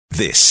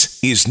This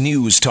is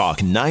News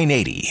Talk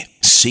 980,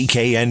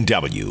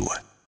 CKNW.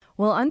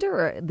 Well,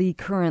 under the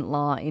current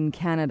law in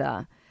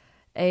Canada,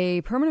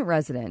 a permanent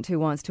resident who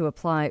wants to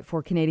apply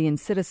for Canadian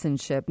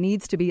citizenship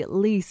needs to be at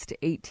least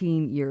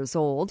 18 years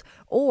old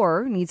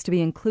or needs to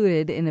be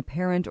included in a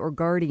parent or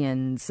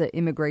guardian's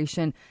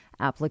immigration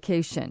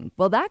application.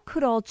 Well, that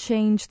could all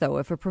change, though,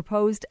 if a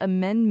proposed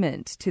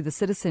amendment to the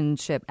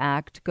Citizenship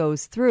Act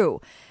goes through.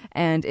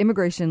 And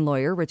immigration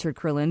lawyer Richard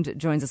Kurland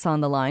joins us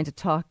on the line to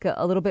talk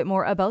a little bit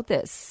more about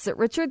this.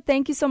 Richard,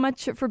 thank you so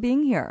much for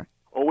being here.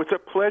 Oh, it's a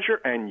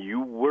pleasure, and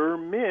you were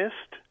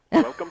missed.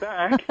 Welcome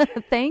back.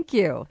 Thank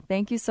you.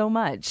 Thank you so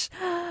much.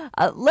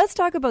 Let's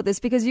talk about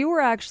this because you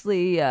were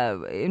actually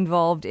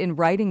involved in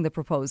writing the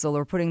proposal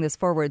or putting this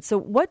forward. So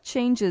what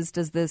changes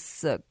does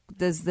this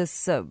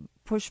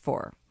push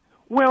for?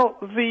 Well,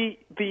 the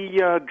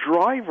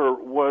driver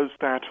was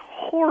that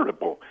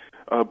horrible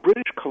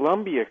British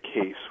Columbia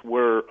case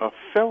where a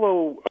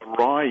fellow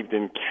arrived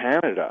in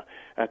Canada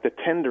at the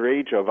tender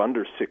age of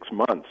under 6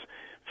 months,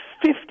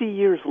 50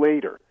 years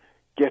later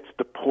gets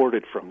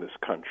deported from this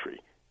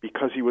country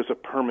because he was a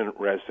permanent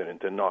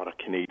resident and not a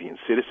Canadian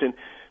citizen.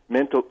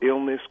 Mental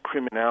illness,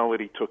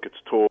 criminality took its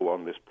toll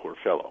on this poor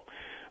fellow.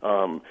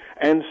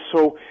 And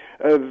so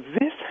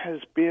this has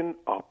been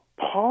a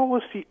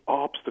policy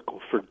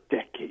obstacle for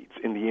decades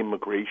in the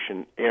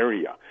immigration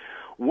area.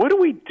 What do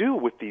we do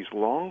with these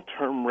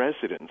long-term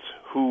residents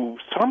who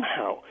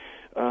somehow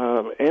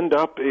end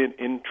up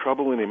in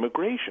trouble in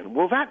immigration?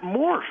 Well, that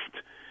morphed.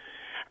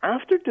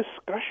 After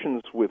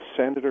discussions with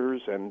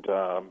senators and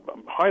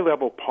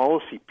high-level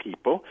policy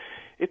people,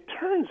 it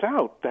turns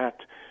out that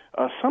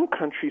some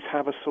countries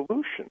have a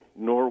solution.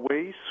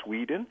 Norway,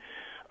 Sweden,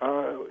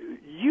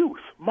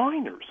 youth,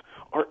 minors,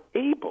 are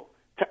able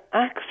to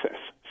access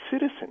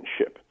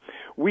citizenship.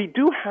 We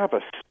do have a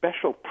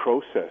special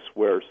process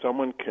where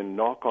someone can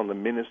knock on the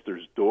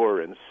minister's door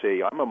and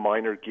say, I'm a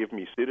minor, give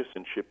me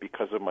citizenship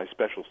because of my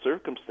special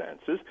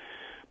circumstances.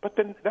 But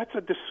then that's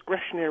a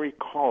discretionary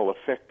call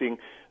affecting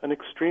an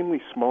extremely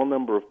small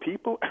number of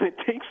people, and it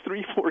takes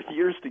 3-4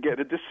 years to get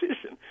a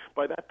decision.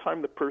 By that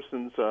time, the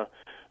person's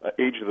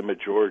age of the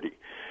majority.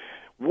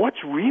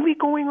 What's really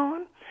going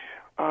on?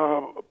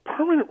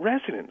 Permanent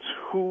residents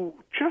who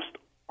just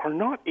are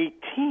not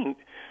 18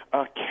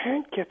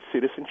 can't get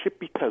citizenship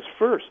because,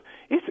 first,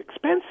 it's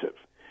expensive.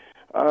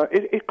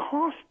 It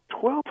costs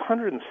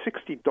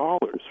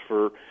 $1,260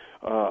 for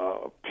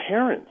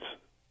parents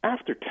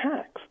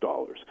after-tax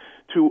dollars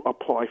to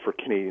apply for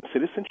Canadian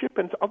citizenship,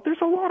 and there's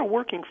a lot of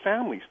working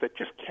families that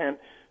just can't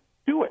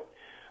do it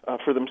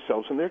for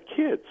themselves and their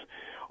kids.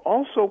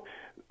 Also,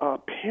 a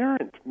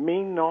parent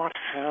may not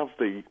have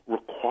the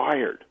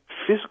required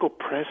physical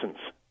presence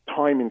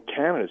time in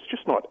Canada. It's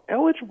just not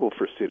eligible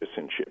for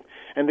citizenship,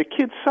 and the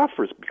kid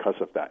suffers because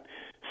of that.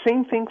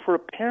 Same thing for a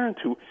parent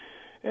who,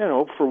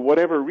 for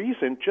whatever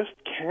reason, just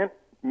can't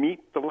meet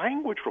the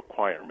language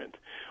requirement,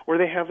 or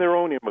they have their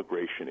own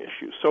immigration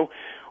issues. So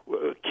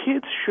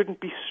kids shouldn't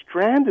be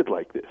stranded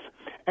like this.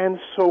 And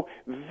so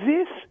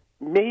this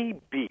may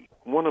be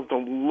one of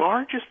the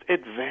largest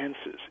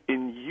advances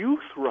in youth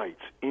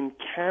rights in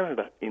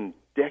Canada in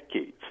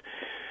decades.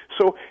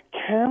 So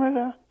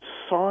Canada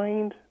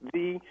signed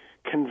the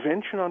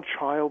Convention on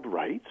Child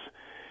Rights.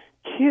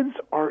 Kids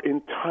are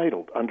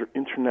entitled under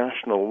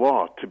international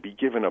law to be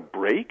given a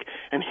break.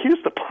 And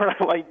here's the part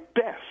I like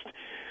best.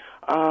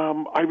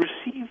 I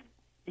received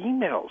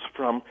emails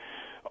from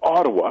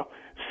Ottawa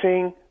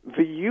saying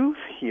the youth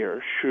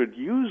here should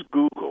use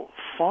Google,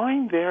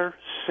 find their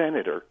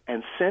senator,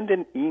 and send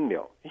an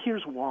email.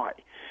 Here's why.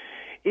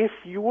 If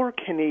you're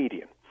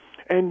Canadian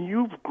and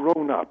you've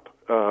grown up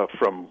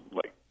from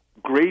like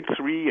grade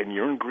 3 and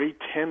you're in grade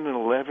 10 and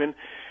 11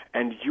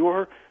 and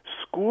your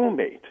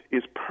schoolmate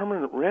is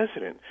permanent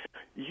resident,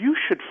 you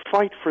should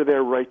fight for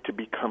their right to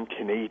become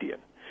Canadian.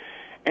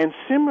 And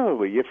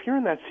similarly, if you're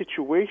in that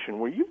situation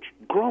where you've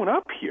grown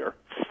up here,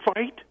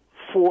 fight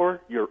for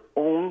your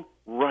own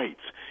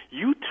rights.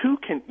 You too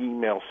can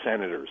email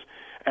senators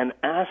and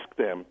ask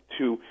them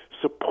to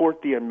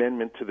support the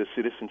amendment to the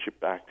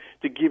Citizenship Act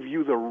to give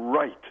you the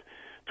right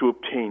to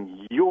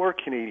obtain your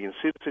Canadian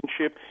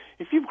citizenship.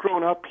 If you've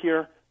grown up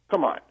here,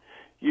 come on.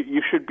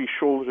 You should be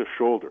shoulder to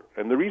shoulder.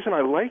 And the reason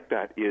I like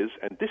that is,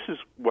 and this is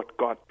what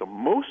got the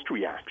most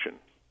reaction,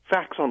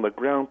 facts on the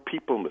ground,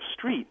 people in the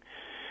street,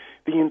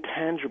 the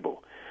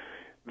intangible.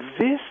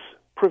 This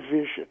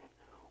provision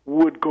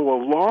would go a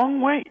long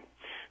way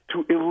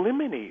to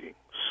eliminating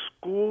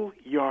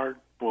schoolyard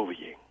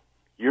bullying.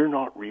 You're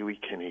not really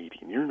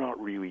Canadian. You're not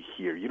really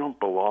here. You don't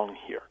belong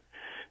here.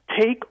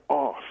 Take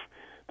off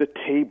the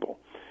table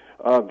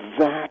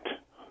that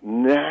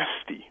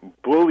nasty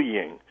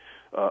bullying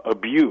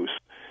abuse.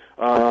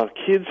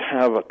 Kids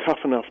have a tough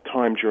enough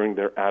time during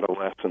their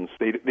adolescence.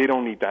 They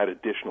don't need that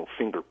additional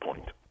finger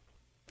point.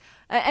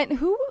 And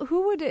who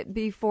would it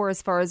be for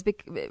as far as,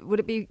 would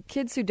it be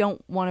kids who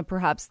don't want to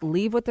perhaps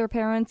leave with their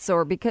parents,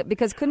 or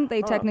because couldn't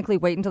they technically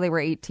wait until they were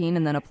 18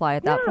 and then apply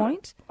at that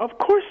point? Of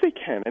course they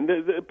can,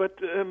 but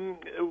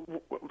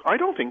I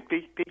don't think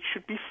they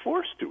should be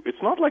forced to.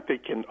 It's not like they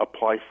can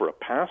apply for a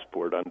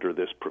passport under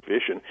this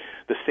provision.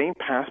 The same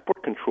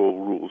passport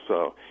control rules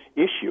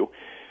issue.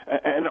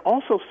 And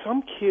also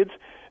some kids,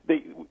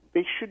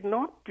 they should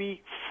not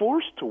be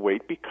forced to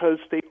wait because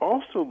they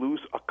also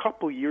lose a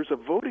couple years of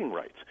voting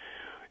rights.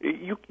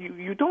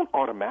 You don't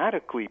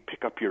automatically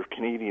pick up your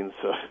Canadian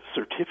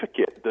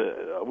certificate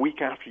a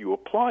week after you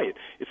apply it.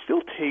 It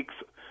still takes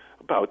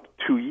about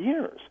 2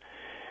 years.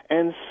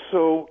 And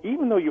so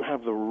even though you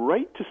have the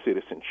right to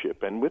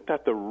citizenship and with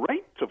that the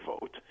right to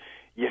vote,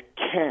 you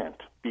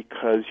can't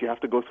because you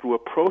have to go through a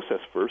process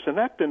first, and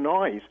that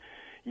denies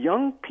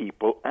young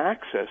people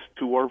access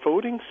to our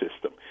voting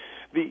system.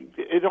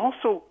 It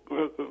also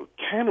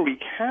can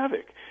wreak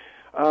havoc.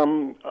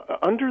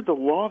 Under the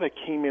law that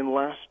came in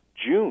last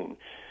June,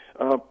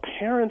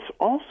 parents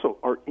also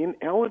are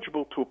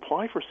ineligible to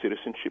apply for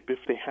citizenship if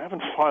they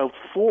haven't filed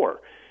 4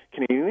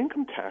 Canadian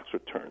income tax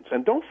returns.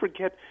 And don't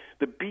forget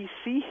the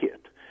BC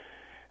hit.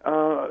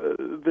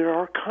 There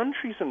are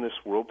countries in this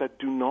world that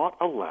do not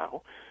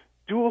allow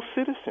dual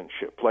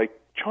citizenship, like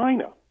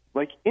China,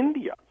 like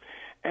India.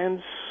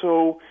 And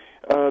so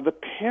the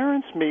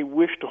parents may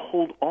wish to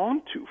hold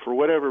on to, for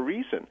whatever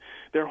reason,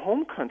 their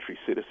home country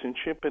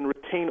citizenship and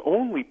retain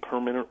only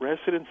permanent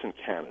residence in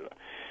Canada.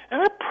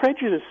 And that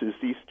prejudices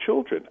these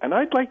children. And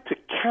I'd like to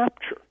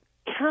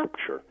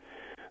capture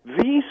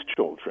these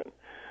children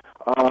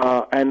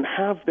and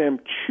have them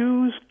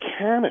choose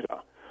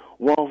Canada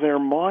while they're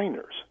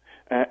minors.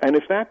 And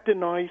if that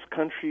denies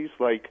countries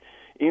like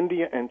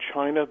India and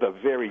China the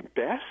very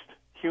best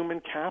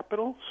human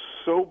capital,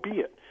 so be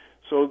it.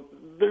 So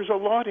there's a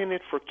lot in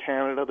it for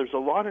Canada. There's a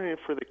lot in it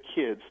for the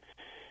kids.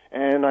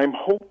 And I'm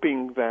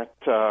hoping that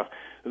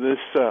this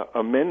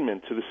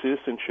amendment to the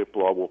citizenship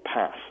law will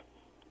pass.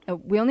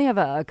 We only have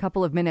a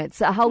couple of minutes.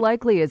 How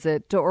likely is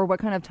it, or what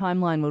kind of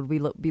timeline would we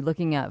be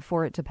looking at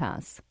for it to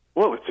pass?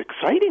 Well, it's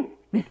exciting.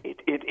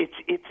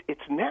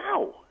 It's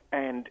now.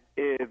 And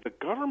the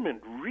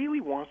government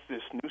really wants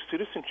this new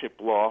citizenship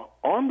law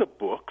on the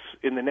books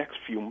in the next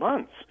few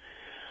months.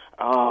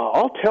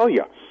 I'll tell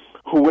you,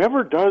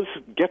 whoever does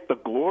get the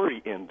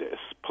glory in this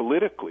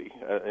politically,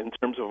 in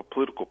terms of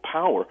political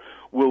power,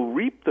 will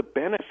reap the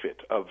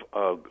benefit of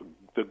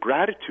the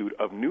gratitude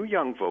of new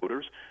young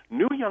voters,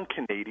 new young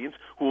Canadians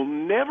who will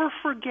never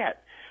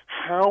forget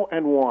how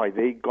and why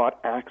they got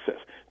access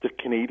to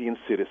Canadian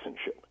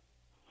citizenship.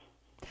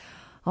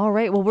 All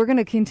right. Well, we're going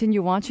to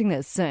continue watching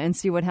this and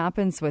see what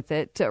happens with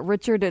it.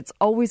 Richard, it's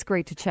always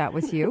great to chat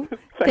with you.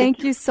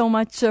 Thank you so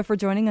much for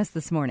joining us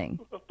this morning.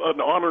 An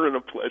honor and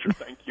a pleasure.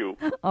 Thank you.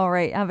 All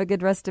right. Have a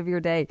good rest of your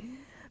day.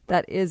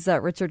 That is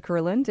Richard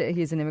Kurland.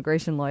 He's an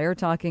immigration lawyer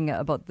talking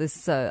about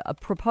this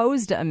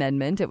proposed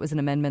amendment. It was an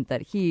amendment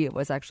that he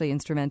was actually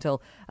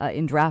instrumental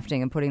in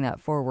drafting and putting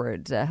that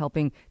forward,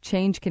 helping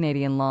change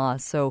Canadian law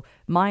so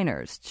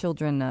minors,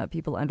 children,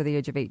 people under the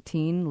age of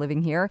 18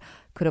 living here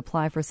could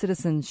apply for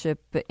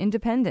citizenship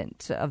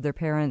independent of their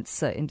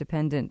parents,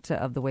 independent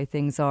of the way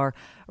things are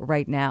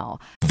right now.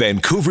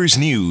 Vancouver's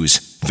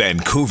News,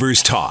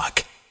 Vancouver's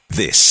Talk.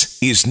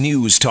 This is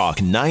News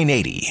Talk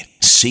 980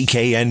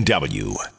 CKNW.